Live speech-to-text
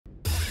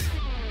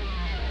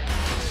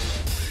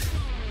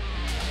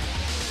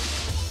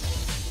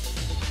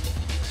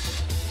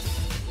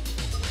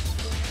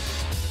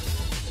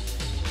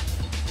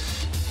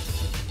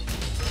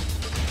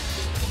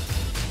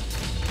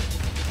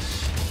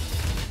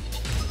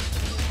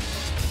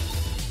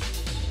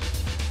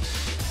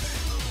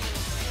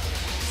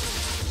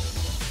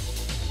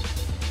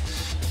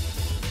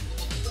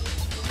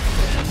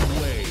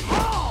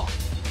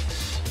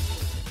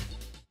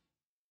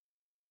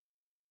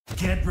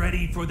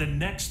ready for the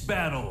next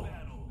battle.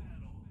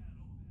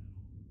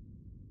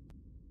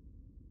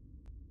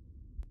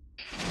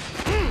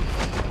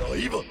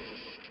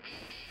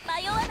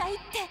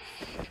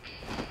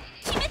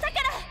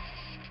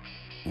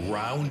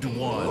 Round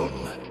 1.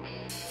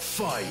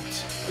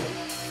 Fight.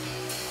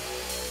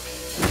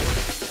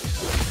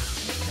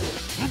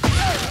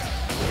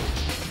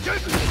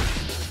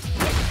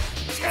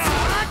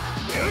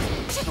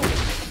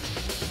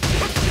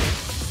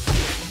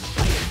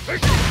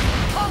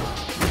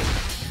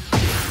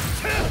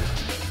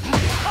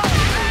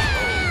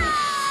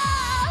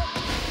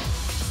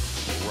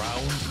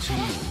 Round 2.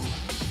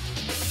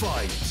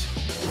 Fight.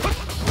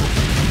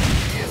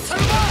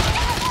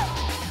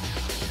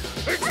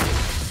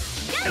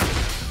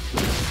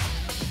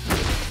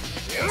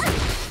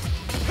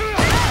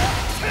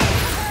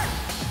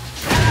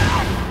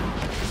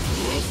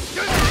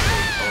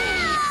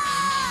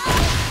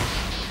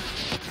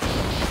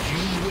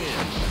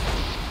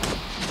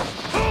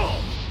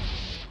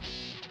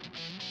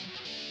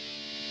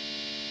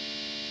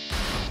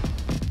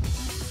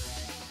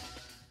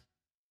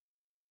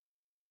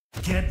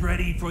 Get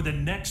ready for the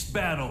next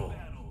battle.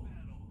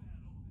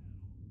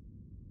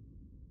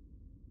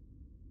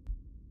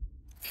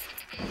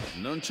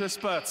 Non c'è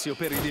spazio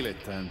per i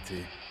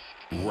dilettanti.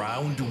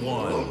 Round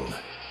 1.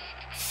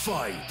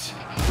 Fight.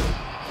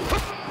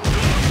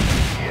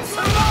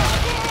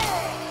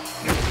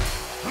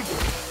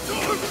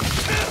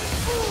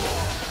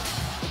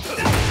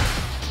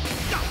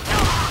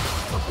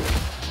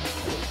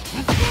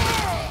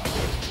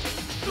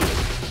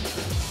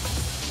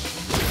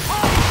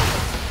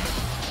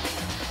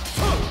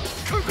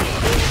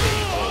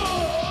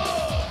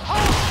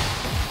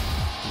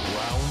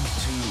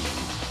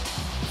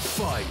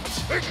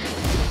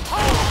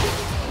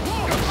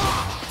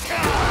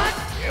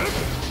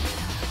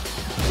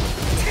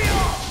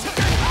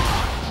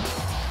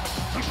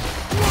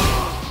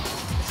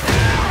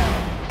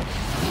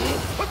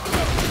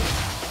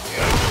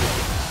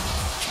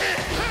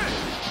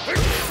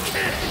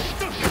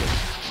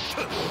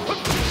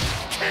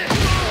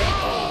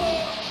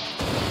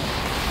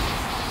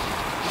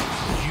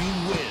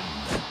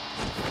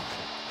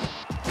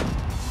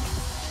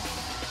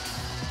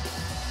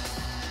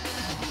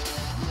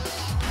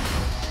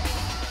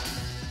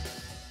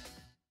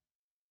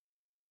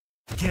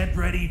 Get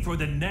ready for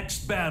the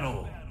next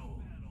battle.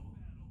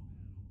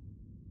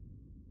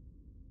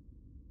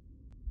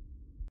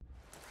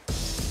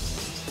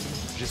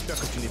 J'espère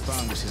que tu n'es pas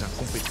un de ces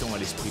incompétents à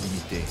l'esprit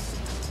limité.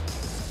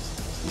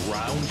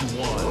 Round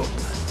 1.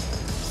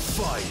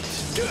 Fight.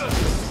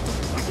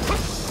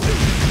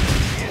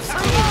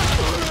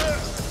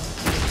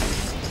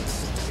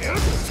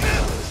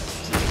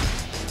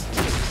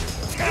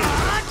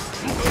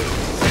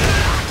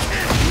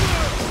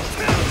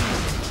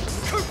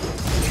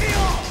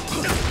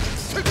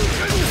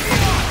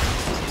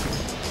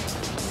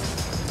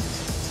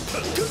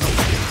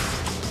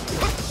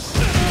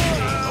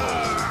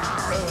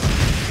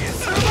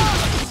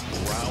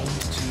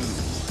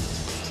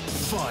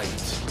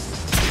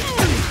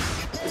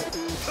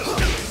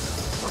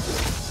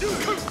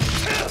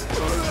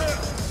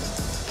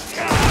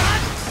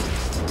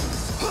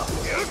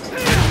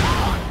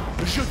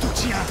 Je te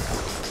tiens.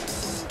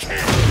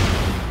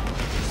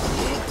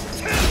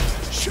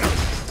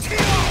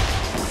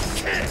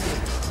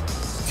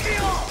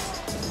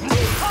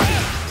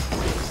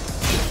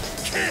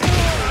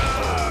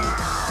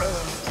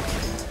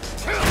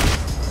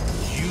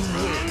 You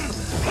win.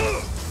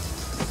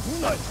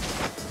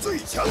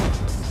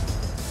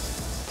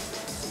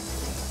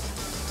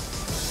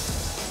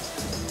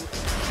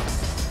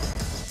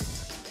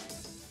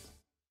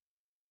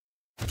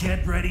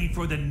 Get ready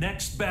for the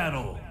next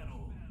battle.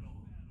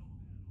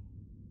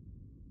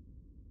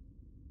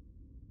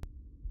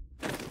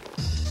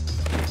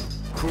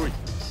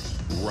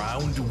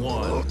 Round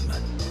 1.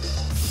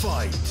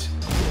 Fight.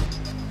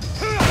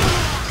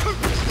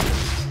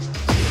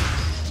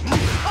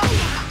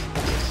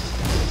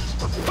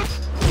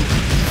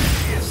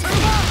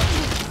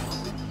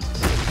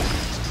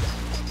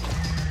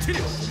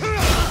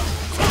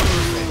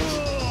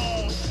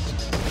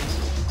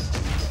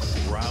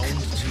 Round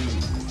 2.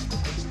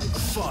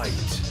 Fight.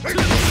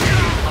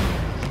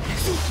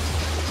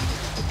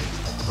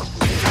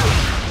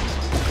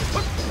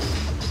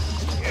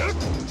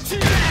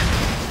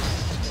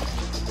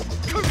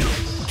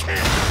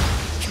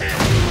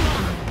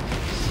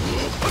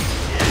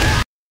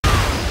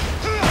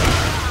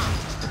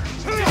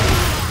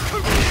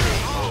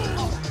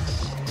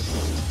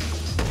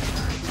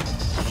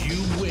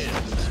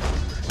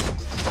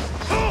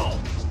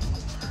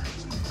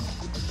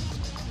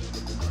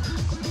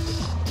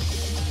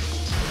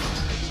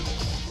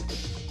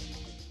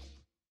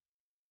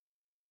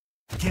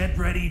 Get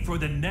ready for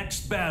the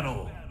next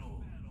battle.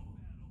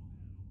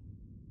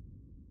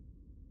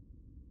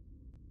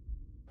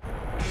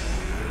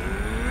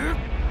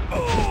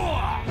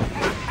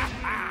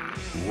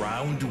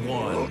 Round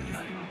 1.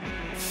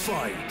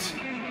 Fight.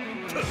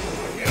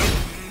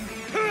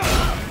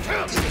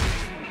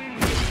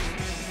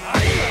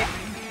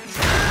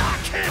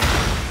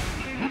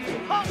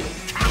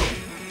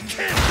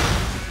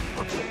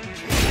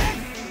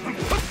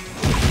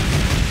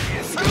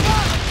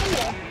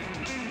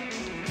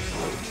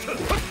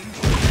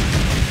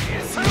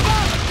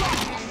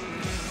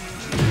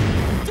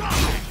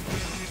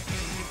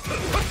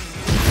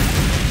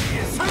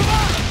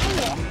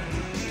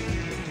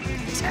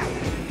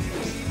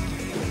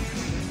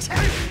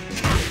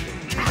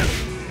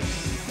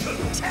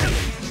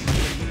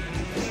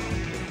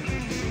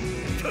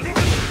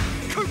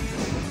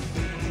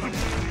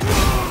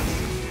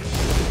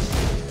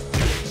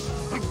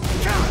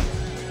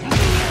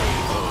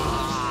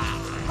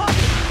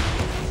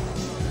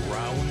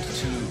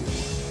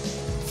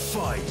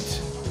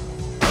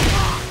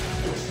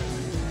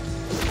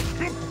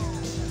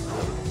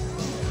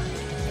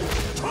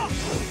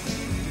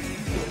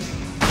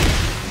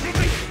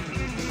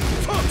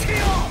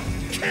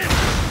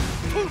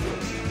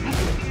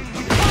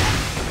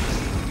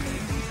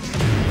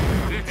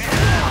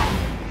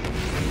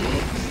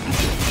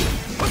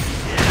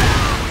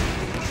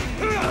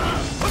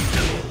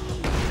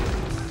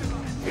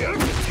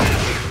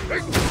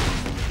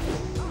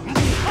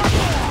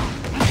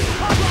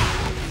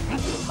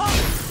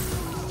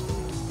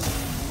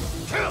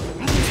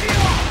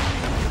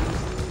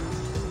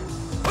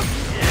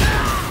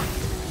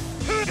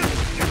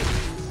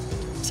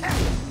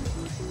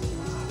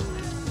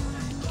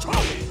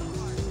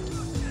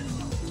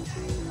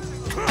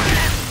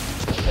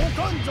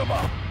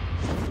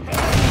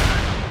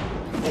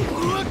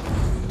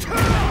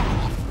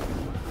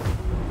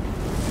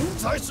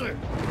 才是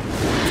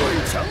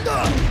最强的。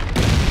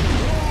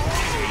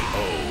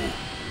KO.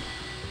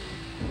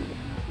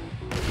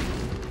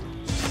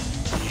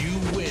 You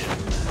win.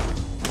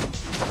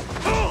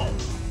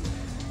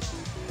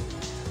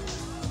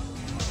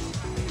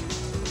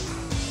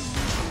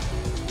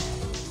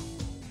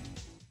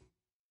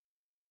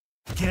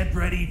 Get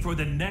ready for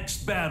the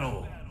next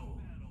battle.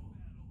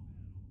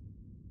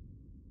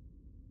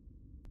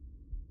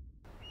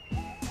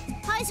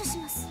 排除し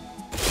ます。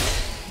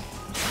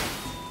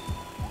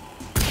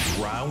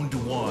 Round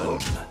 1.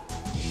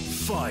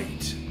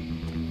 Fight.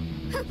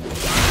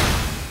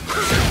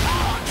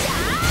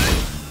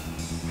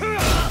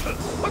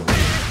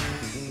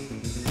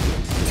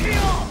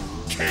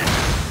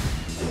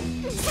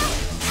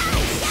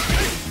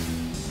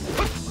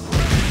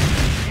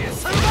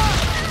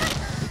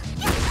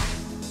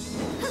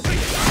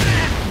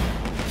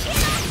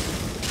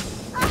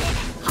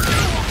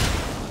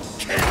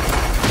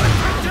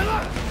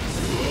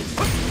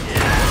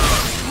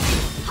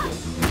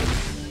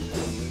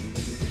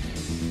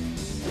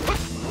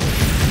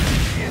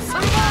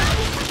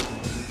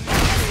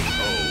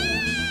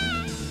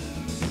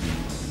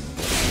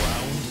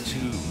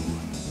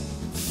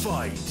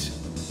 Fight.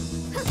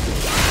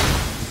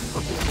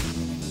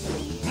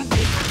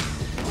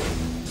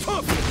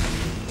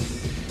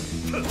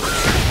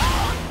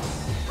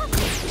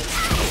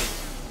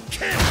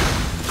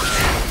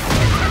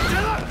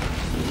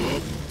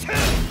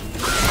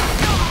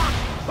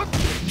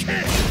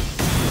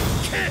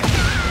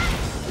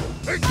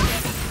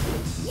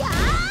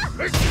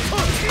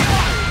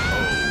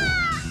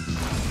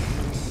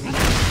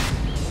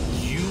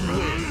 You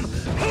win.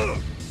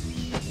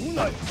 无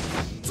奈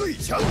最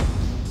强。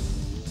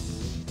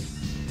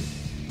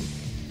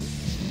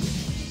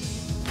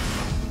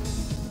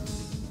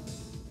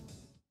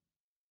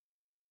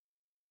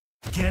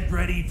 Get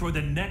ready for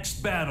the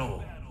next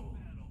battle.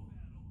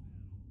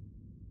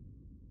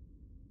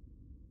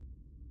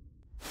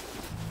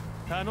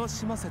 楽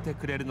しませて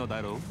くれるの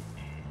だろ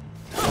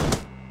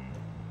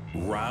う。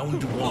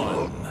 Round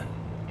 1.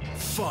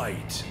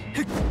 Fight.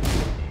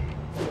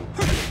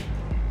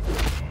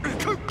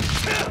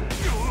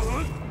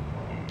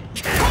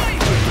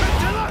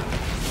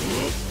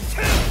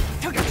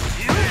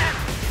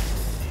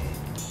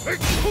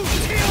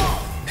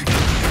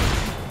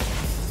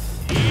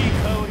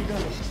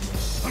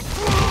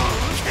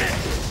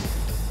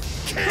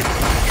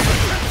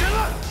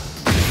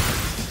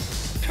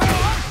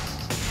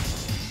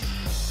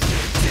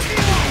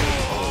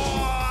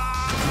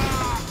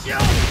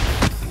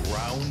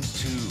 Round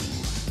 2.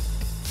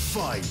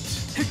 Fight.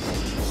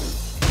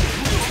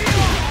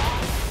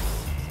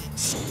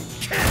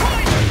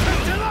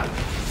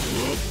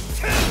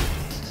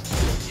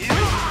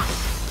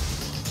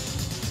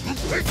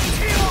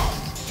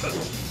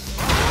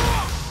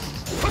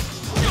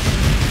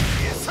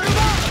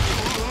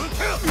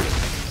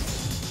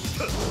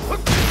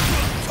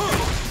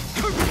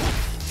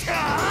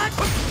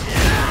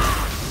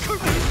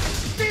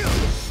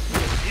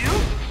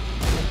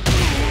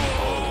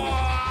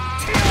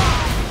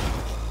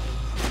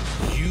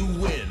 You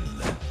win.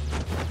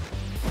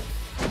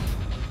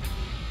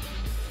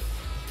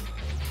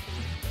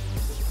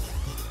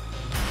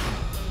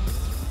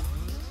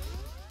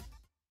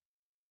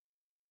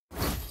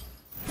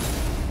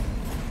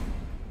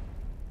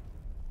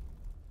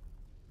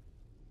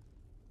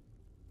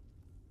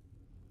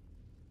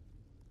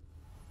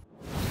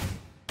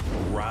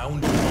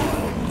 Round 1.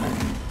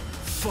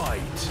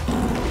 Fight.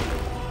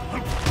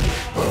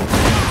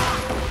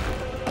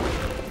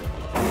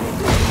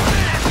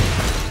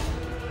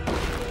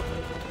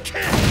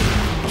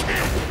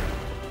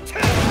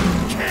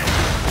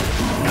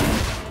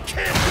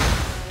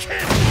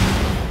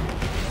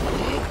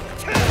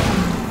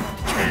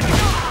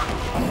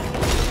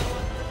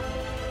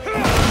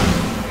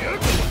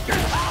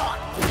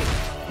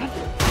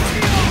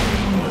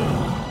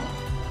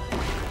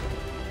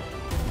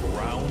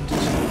 Round 2.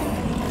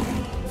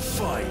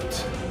 Fight.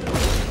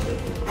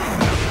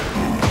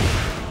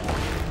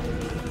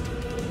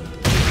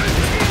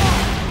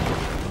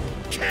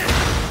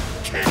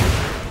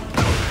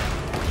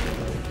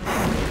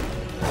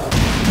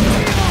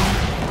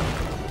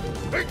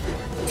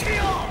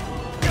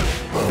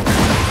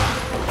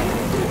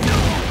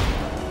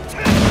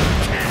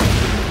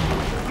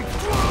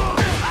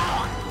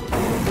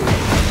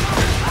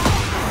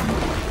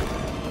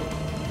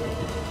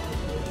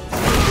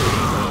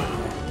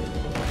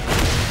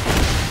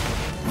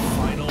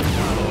 Final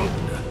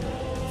round.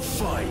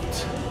 Fight.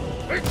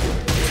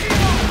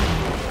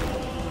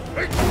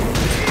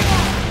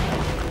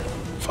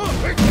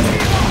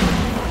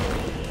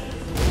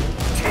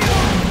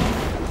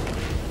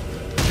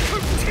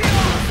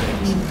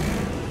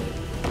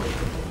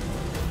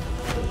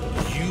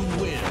 You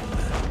win.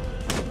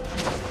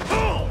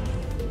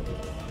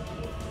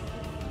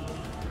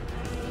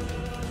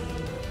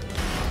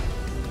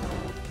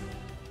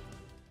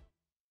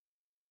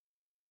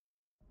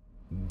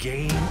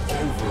 Game